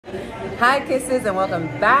Hi kisses and welcome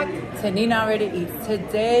back to NinaUnrated Eats.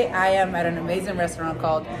 Today I am at an amazing restaurant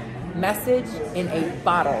called Message in a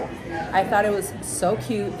Bottle. I thought it was so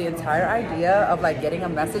cute, the entire idea of like getting a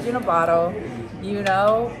message in a bottle. You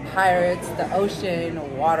know, pirates, the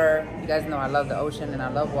ocean, water. You guys know I love the ocean and I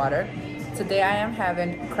love water. Today I am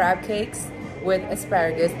having crab cakes with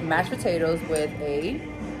asparagus, mashed potatoes with a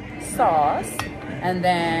sauce. And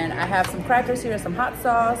then I have some crackers here and some hot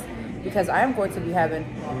sauce because I am going to be having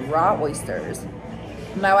raw oysters.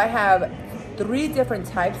 Now I have 3 different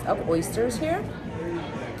types of oysters here.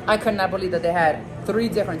 I could not believe that they had 3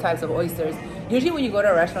 different types of oysters. Usually when you go to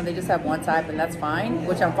a restaurant, they just have one type and that's fine,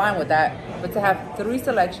 which I'm fine with that. But to have 3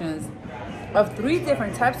 selections of 3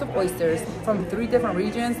 different types of oysters from 3 different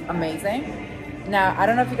regions, amazing. Now, I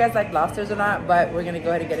don't know if you guys like lobsters or not, but we're gonna go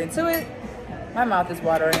ahead and get into it. My mouth is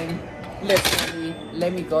watering. Literally,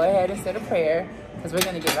 let me go ahead and say a prayer because we're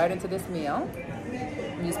gonna get right into this meal.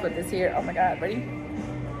 Let me just put this here. Oh my God, ready?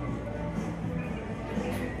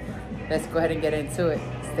 Let's go ahead and get into it.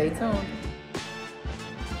 Stay tuned.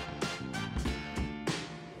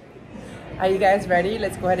 Are you guys ready?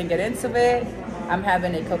 Let's go ahead and get into it. I'm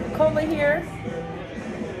having a Coca-Cola here.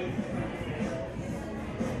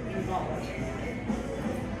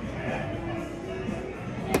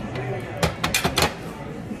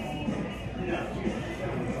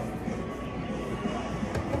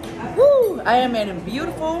 I am in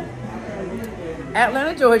beautiful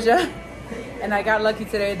Atlanta, Georgia, and I got lucky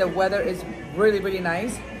today. The weather is really, really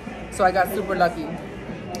nice, so I got super lucky.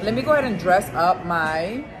 Let me go ahead and dress up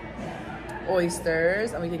my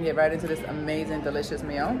oysters, and we can get right into this amazing, delicious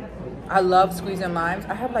meal. I love squeezing limes.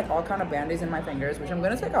 I have like all kind of band-aids in my fingers, which I'm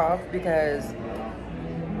gonna take off because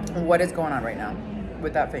what is going on right now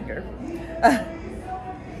with that finger?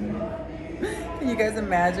 Can you guys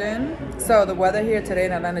imagine? So the weather here today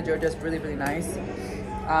in Atlanta, Georgia is really, really nice.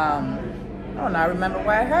 Oh, now I remember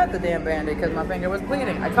why I had the damn band-aid, because my finger was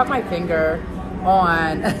bleeding. I cut my finger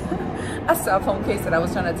on a cell phone case that I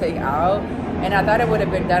was trying to take out, and I thought it would have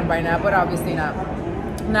been done by now, but obviously not.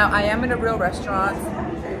 Now, I am in a real restaurant,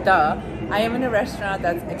 duh. I am in a restaurant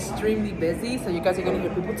that's extremely busy, so you guys are gonna hear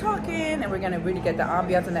people talking, and we're gonna really get the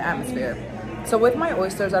ambiance and the atmosphere. So with my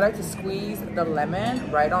oysters, I like to squeeze the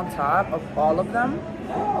lemon right on top of all of them.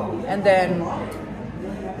 And then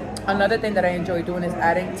another thing that I enjoy doing is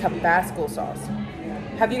adding Tabasco sauce.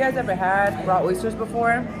 Have you guys ever had raw oysters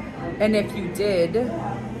before? And if you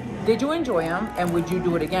did you enjoy them? And would you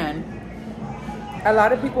do it again? A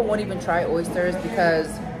lot of people won't even try oysters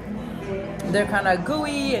because they're kind of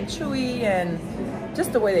gooey and chewy, and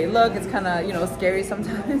just the way they look, it's kind of, you know, scary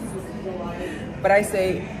sometimes. But I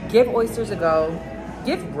say, give oysters a go.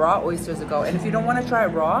 Give raw oysters a go. And if you don't want to try it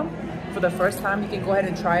raw for the first time, you can go ahead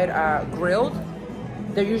and try it grilled.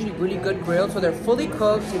 They're usually really good grilled, so they're fully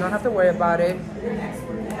cooked, so you don't have to worry about it.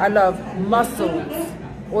 I love mussels,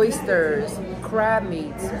 oysters, crab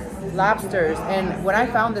meats, lobsters. And when I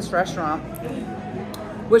found this restaurant,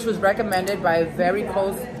 which was recommended by a very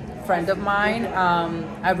close friend of mine,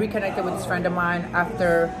 I reconnected with this friend of mine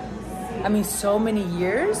after, I mean, so many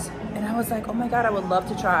years. And I was like, oh my God, I would love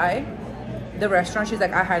to try the restaurant. She's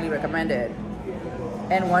like, I highly recommend it.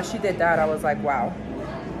 And once she did that, I was like, wow.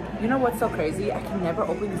 You know what's so crazy? I can never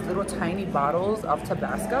open these little tiny bottles of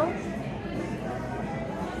Tabasco.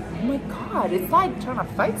 Oh my God, it's like trying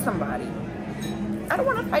to fight somebody. I don't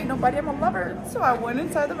want to fight nobody, I'm a lover. So I went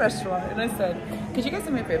inside the restaurant and I said, could you guys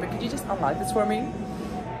do me a favor? Could you just unlock this for me?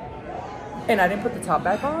 And I didn't put the top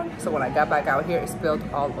back on. So when I got back out here, it spilled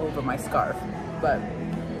all over my scarf. But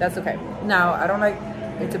that's okay. Now, I don't like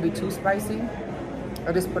it to be too spicy.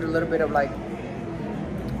 I just put a little bit of like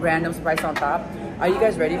random spice on top. Are you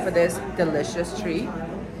guys ready for this delicious treat?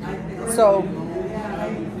 So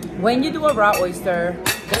when you do a raw oyster,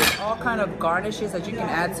 there's all kind of garnishes that you can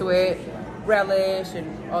add to it, relish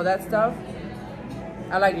and all that stuff.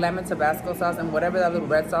 I like lemon Tabasco sauce and whatever that little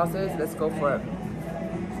red sauce is, let's go for it.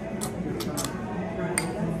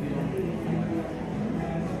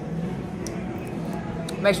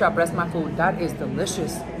 Make sure I press my food. That is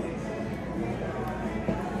delicious.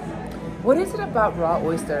 What is it about raw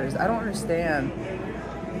oysters? I don't understand.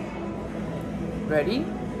 Ready?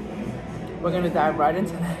 We're gonna dive right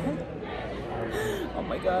into that. Oh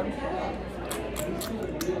my God.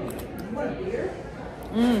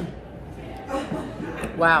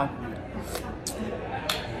 Wow.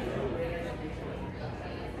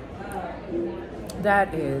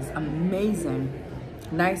 That is amazing.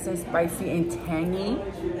 Nice and spicy and tangy,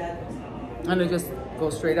 and it just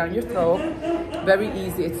goes straight down your throat. Very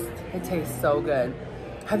easy. It tastes so good.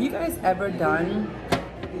 Have you guys ever done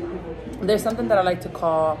there's something that I like to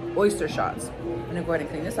call oyster shots. I'm gonna go ahead and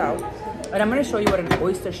clean this out. And I'm gonna show you what an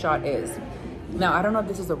oyster shot is. Now, I don't know if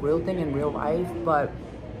this is a real thing in real life, but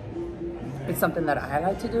it's something that I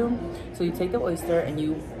like to do. So you take the oyster and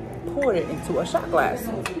you pour it into a shot glass.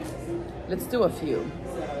 Let's do a few.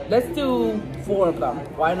 Let's do 4 of them.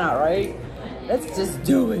 Why not, right? Let's just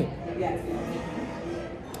do it.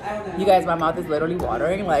 You guys, my mouth is literally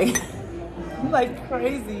watering like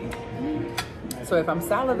crazy. So if I'm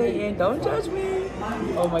salivating, don't judge me.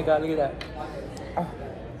 Oh my God, look at that. Oh.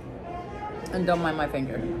 And don't mind my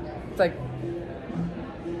finger. It's like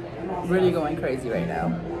really going crazy right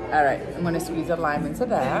now. All right, I'm gonna squeeze a lime into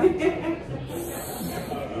that.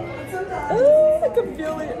 Ooh, I can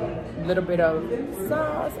feel it. A little bit of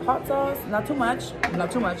sauce, hot sauce, not too much,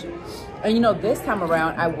 not too much. And you know, this time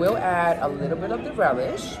around, I will add a little bit of the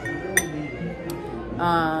relish.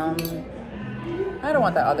 I don't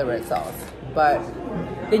want that other red sauce, but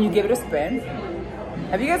then you give it a spin.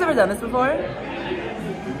 Have you guys ever done this before?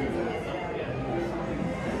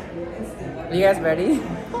 Are you guys ready?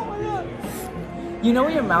 Oh my God. You know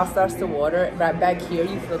when your mouth starts to water, right back here,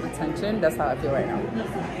 you feel the tension? That's how I feel right now.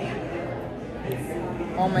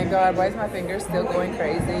 Oh my God, why is my finger still going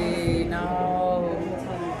crazy? No.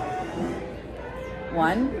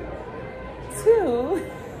 1, 2,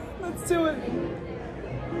 let's do it.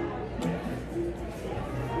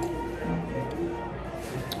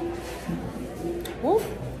 Woo.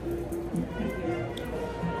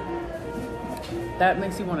 That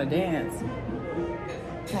makes you want to dance.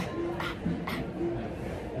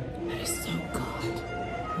 That is so good.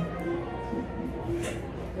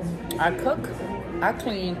 I cook, I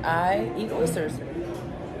clean, I eat oysters.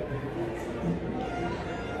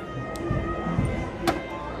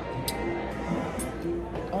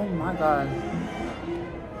 Oh my God.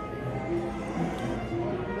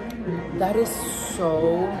 That is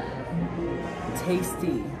so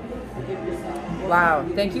tasty. Wow,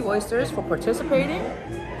 thank you Oysters for participating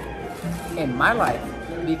in my life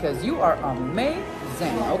because you are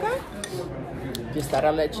amazing, okay? Just thought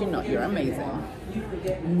I'd let you know you're amazing.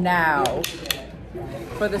 Now,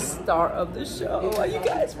 for the star of the show, are you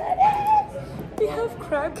guys ready? We have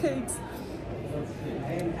crab cakes.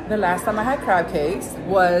 The last time I had crab cakes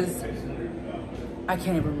was, I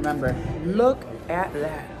can't even remember. Look at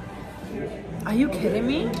that. Are you kidding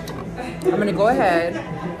me? I'm gonna go ahead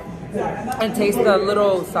and taste the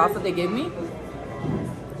little sauce that they gave me.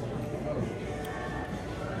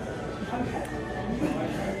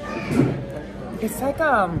 It's like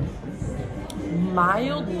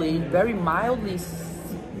very mildly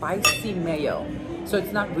spicy mayo. So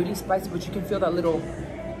it's not really spicy, but you can feel that little,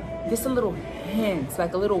 just a little hint,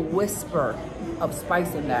 like a little whisper of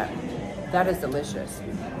spice in that. That is delicious.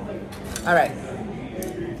 All right,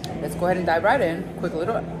 let's go ahead and dive right in. Quick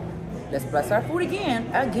little, let's bless our food again.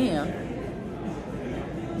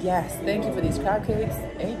 Yes, thank you for these crab cakes.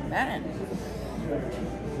 Amen.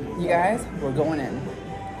 You guys, we're going in.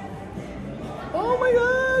 Oh my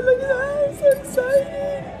God, look at that, I'm so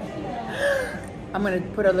excited. I'm gonna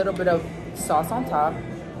put a little bit of sauce on top.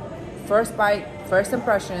 First bite, first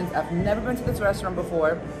impressions. I've never been to this restaurant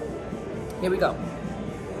before. Here we go.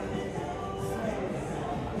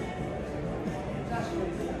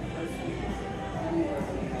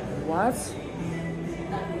 What?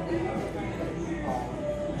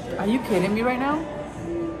 Are you kidding me right now?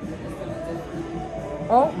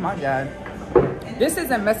 Oh my God. This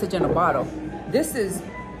isn't message in a bottle. This is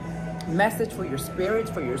message for your spirit,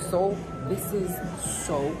 for your soul. This is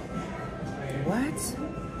so, what?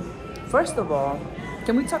 First of all,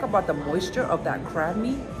 can we talk about the moisture of that crab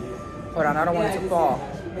meat? Hold on, I don't want it to fall.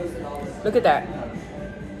 Look at that.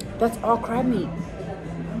 That's all crab meat.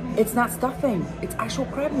 It's not stuffing, it's actual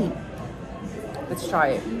crab meat. Let's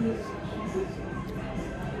try it.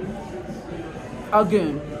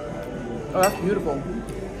 Again. Oh, that's beautiful.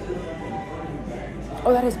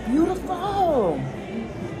 Oh, that is beautiful.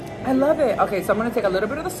 I love it. Okay, so I'm gonna take a little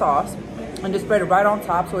bit of the sauce and just spread it right on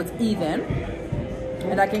top so it's even.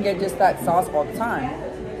 And I can get just that sauce all the time.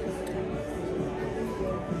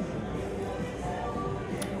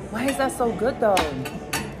 Why is that so good though?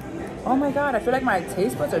 Oh my God, I feel like my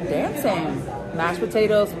taste buds are dancing. Mashed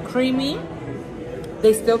potatoes, creamy.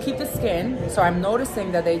 They still keep the skin. So I'm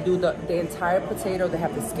noticing that they do the entire potato. They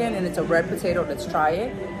have the skin and it's a red potato. Let's try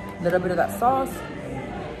it. A little bit of that sauce.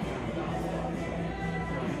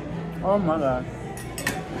 Oh my God.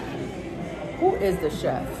 Who is the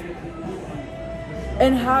chef?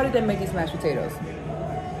 And how did they make these mashed potatoes?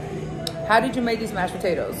 How did you make these mashed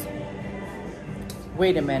potatoes?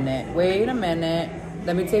 Wait a minute, wait a minute.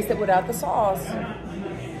 Let me taste it without the sauce.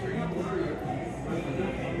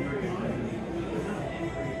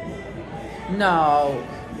 No.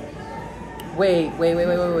 Wait.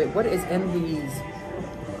 What is in these?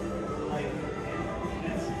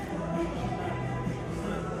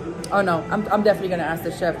 Oh no, I'm definitely gonna ask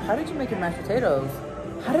the chef, how did you make your mashed potatoes?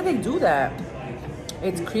 How do they do that?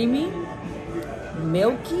 It's creamy,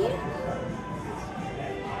 milky.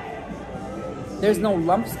 There's no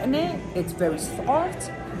lumps in it. It's very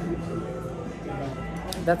soft.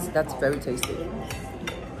 That's very tasty.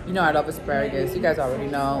 You know I love asparagus. You guys already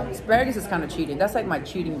know. Asparagus is kind of cheating. That's like my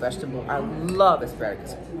cheating vegetable. I love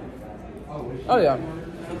asparagus. Oh yeah.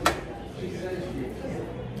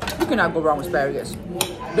 You cannot go wrong with asparagus.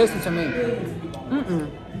 Listen to me.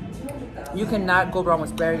 You cannot go wrong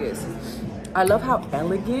with asparagus. I love how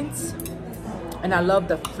elegant, and I love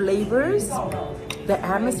the flavors, the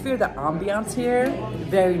atmosphere, the ambiance here.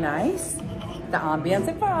 Very nice. The ambiance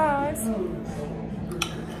and vibes.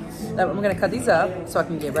 I'm gonna cut these up so I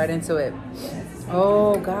can get right into it.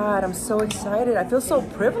 Oh God, I'm so excited. I feel so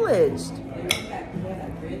privileged.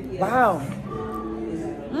 Wow.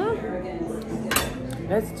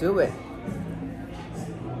 Let's do it.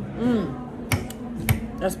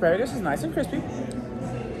 Asparagus is nice and crispy.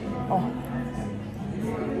 Oh.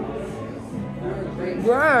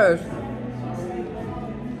 Yes.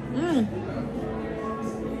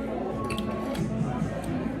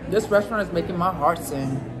 This restaurant is making my heart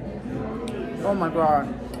sing. Oh my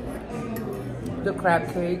God. The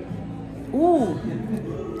crab cake. Ooh.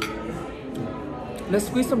 Let's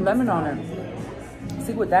squeeze some lemon on it.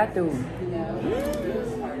 See what that do.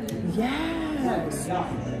 Yes.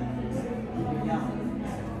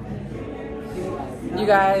 You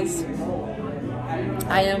guys,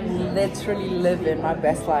 I am literally living my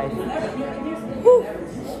best life. Whew.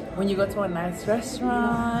 When you go to a nice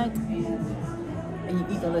restaurant and you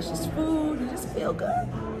eat delicious food, you just feel good.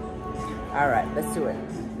 All right, let's do it.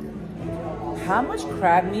 How much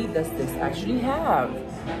crab meat does this actually have?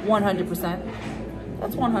 100%.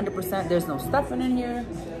 That's 100%. There's no stuffing in here.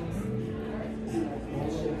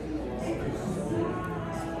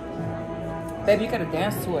 Baby, you gotta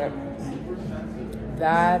dance to it.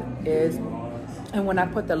 That is, and when I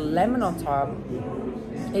put the lemon on top,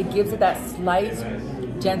 it gives it that slight,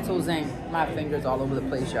 gentle zing. My finger's all over the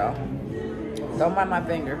place, y'all. Don't mind my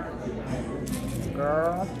finger.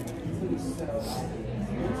 Girl.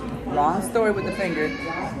 Long story with the finger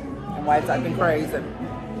and why it's acting crazy.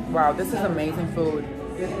 Wow, this is amazing food.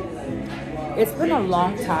 It's been a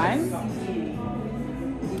long time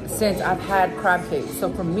since I've had crab cakes.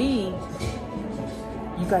 So for me,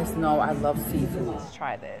 you guys know I love seafood. Let's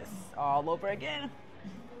try this all over again.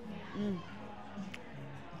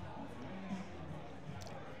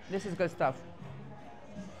 This is good stuff.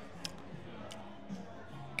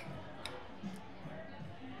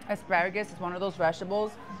 Asparagus is one of those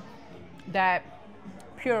vegetables that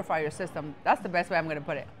purify your system. That's the best way I'm gonna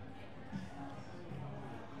put it.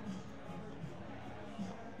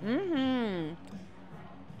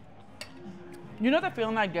 You know the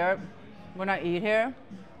feeling I get when I eat here?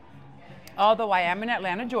 Although I am in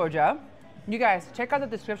Atlanta, Georgia, you guys check out the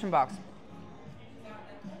description box.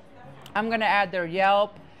 I'm gonna add their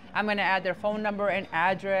Yelp. I'm gonna add their phone number and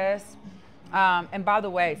address. And by the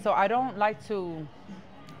way, so I don't like to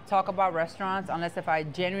talk about restaurants unless if I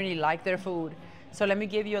genuinely like their food. So let me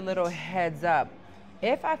give you a little heads up.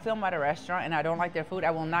 If I film at a restaurant and I don't like their food,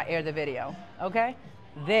 I will not air the video, okay?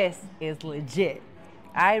 This is legit.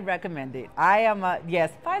 I recommend it. I am a,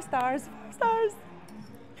 yes, 5 stars, 5 stars.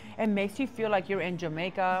 It makes you feel like you're in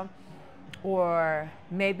Jamaica or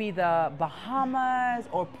maybe the Bahamas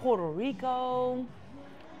or Puerto Rico,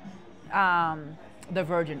 the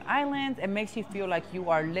Virgin Islands. It makes you feel like you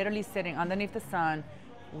are literally sitting underneath the sun,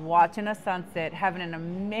 watching a sunset, having an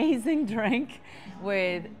amazing drink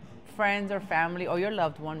with friends or family or your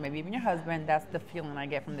loved one, maybe even your husband. That's the feeling I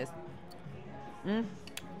get from this.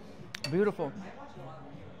 Beautiful.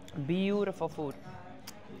 Beautiful food.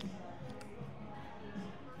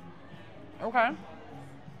 Okay.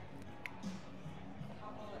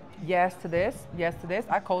 Yes to this. Yes to this.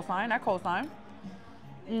 I co-sign. I co-sign.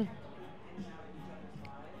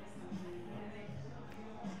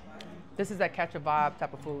 This is that catch a vibe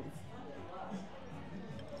type of food.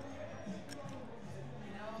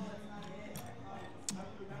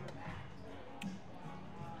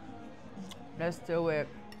 Let's do it.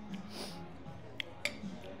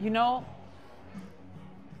 You know,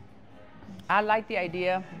 I like the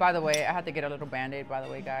idea. By the way, I had to get a little Band-Aid, by the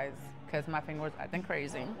way, guys, because my finger was acting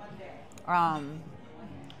crazy.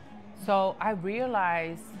 So I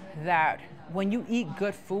realized that when you eat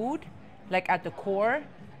good food, like at the core,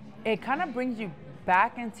 it kind of brings you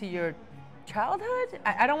back into your childhood.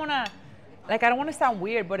 I don't want to Like, I don't want to sound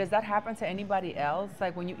weird, but does that happen to anybody else?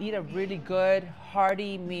 Like when you eat a really good,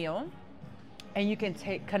 hearty meal and you can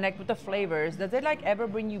connect with the flavors, does it like ever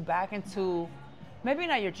bring you back into, maybe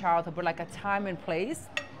not your childhood, but like a time and place?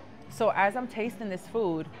 So as I'm tasting this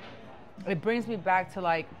food, it brings me back to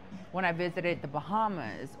like when I visited the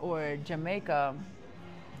Bahamas or Jamaica,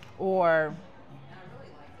 or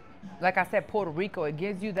like I said, Puerto Rico. It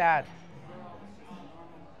gives you that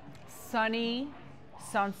sunny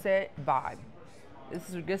sunset vibe.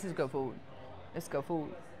 This is good food. It's good food.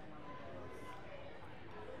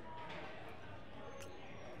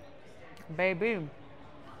 Baby.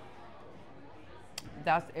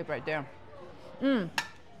 That's it right there.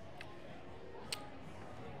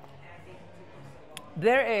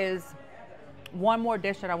 There is one more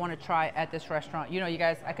dish that I want to try at this restaurant. You know, you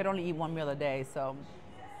guys, I could only eat one meal a day, so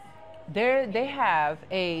they have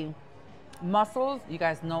a mussels. You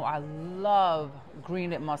guys know I love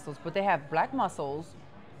green-lipped mussels, but they have black mussels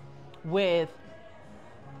with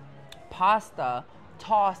pasta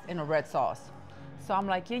tossed in a red sauce. So I'm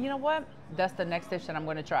like, yeah, you know what? That's the next dish that I'm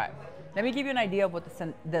going to try. Let me give you an idea of what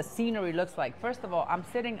the scenery looks like. First of all, I'm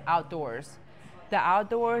sitting outdoors. The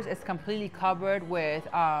outdoors is completely covered with,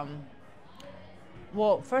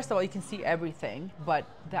 well, first of all, you can see everything, but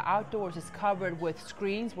the outdoors is covered with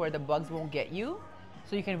screens where the bugs won't get you.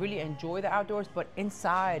 So you can really enjoy the outdoors, but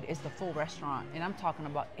inside is the full restaurant. And I'm talking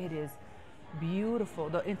about, it is beautiful,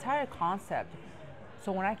 the entire concept.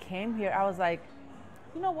 So when I came here, I was like,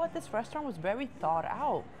 you know what? This restaurant was very thought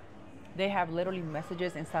out. They have literally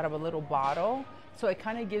messages inside of a little bottle. So it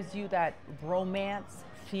kind of gives you that romance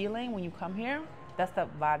feeling when you come here. That's the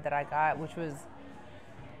vibe that I got, which was,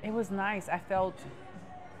 it was nice. I felt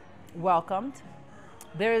welcomed.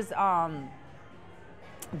 There's the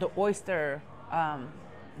Oyster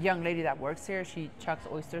young lady that works here. She chucks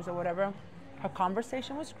oysters or whatever. Her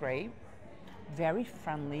conversation was great, very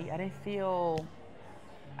friendly. I didn't feel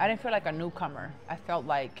like a newcomer. I felt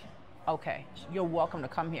like, okay, you're welcome to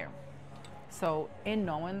come here. So in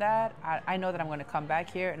knowing that, I know that I'm going to come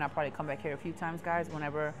back here, and I'll probably come back here a few times, guys,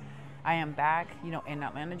 whenever I am back, you know, in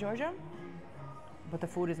Atlanta, Georgia. But the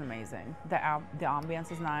food is amazing. The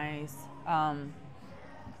ambiance is nice.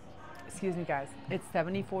 Excuse me, guys. It's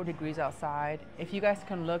 74 degrees outside. If you guys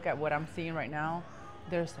can look at what I'm seeing right now,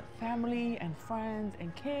 there's family and friends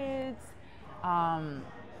and kids. And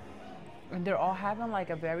they're all having like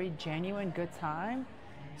a very genuine good time.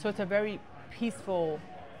 So it's a very peaceful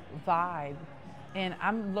vibe. And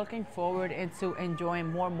I'm looking forward into enjoying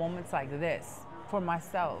more moments like this for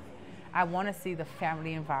myself. I want to see the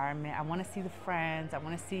family environment. I want to see the friends. I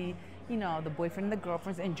want to see, you know, the boyfriend and the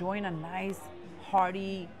girlfriends enjoying a nice,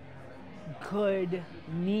 hearty, good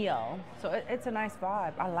meal. So it's a nice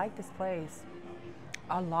vibe. I like this place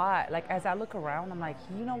a lot. Like as I look around, I'm like,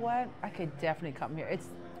 you know what? I could definitely come here. It's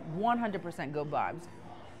 100% good vibes.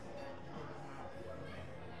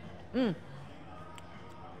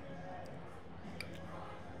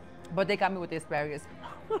 But they got me with the asparagus.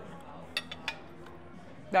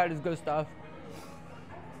 That is good stuff.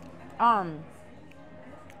 I'm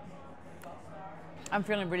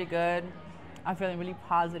feeling really good. I'm feeling really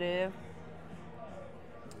positive.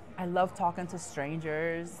 I love talking to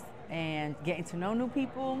strangers and getting to know new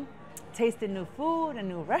people, tasting new food and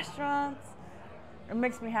new restaurants. It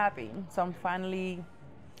makes me happy. So I'm finally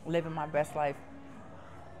living my best life.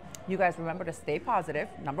 You guys remember to stay positive,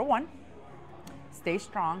 number 1. Stay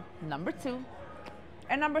strong, number 2.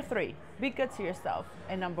 And number 3, be good to yourself.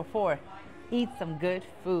 And number 4, eat some good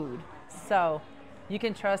food. So you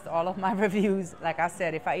can trust all of my reviews. Like I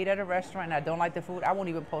said, if I eat at a restaurant and I don't like the food, I won't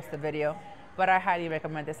even post the video. But I highly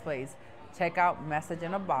recommend this place. Check out Message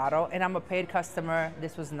in a Bottle. And I'm a paid customer.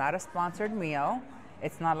 This was not a sponsored meal.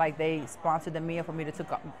 It's not like they sponsored the meal for me to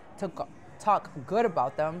talk good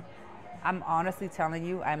about them. I'm honestly telling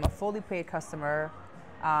you, I'm a fully paid customer.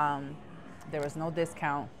 There was no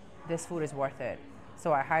discount. This food is worth it.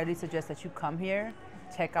 So I highly suggest that you come here,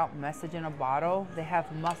 check out Message in a Bottle. They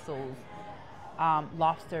have mussels,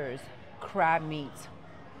 lobsters, crab meat,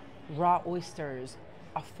 raw oysters,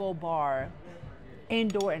 a full bar,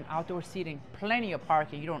 indoor and outdoor seating, plenty of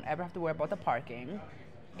parking. You don't ever have to worry about the parking.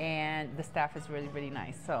 And the staff is really, really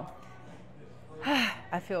nice. So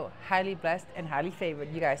I feel highly blessed and highly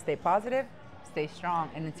favored. You guys stay positive, stay strong.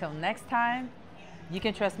 And until next time, you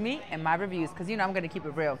can trust me and my reviews, because you know I'm going to keep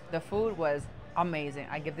it real. The food was amazing.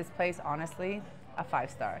 I give this place, honestly, a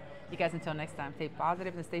 5-star. You guys, until next time, stay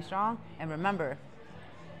positive and stay strong. And remember,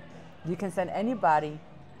 you can send anybody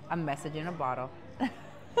a message in a bottle.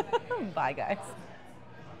 Bye, guys.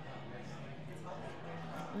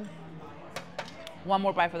 One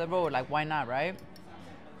more bite for the road. Like, why not, right?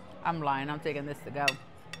 I'm lying. I'm taking this to go.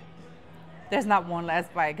 There's not one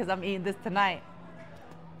last bite because I'm eating this tonight.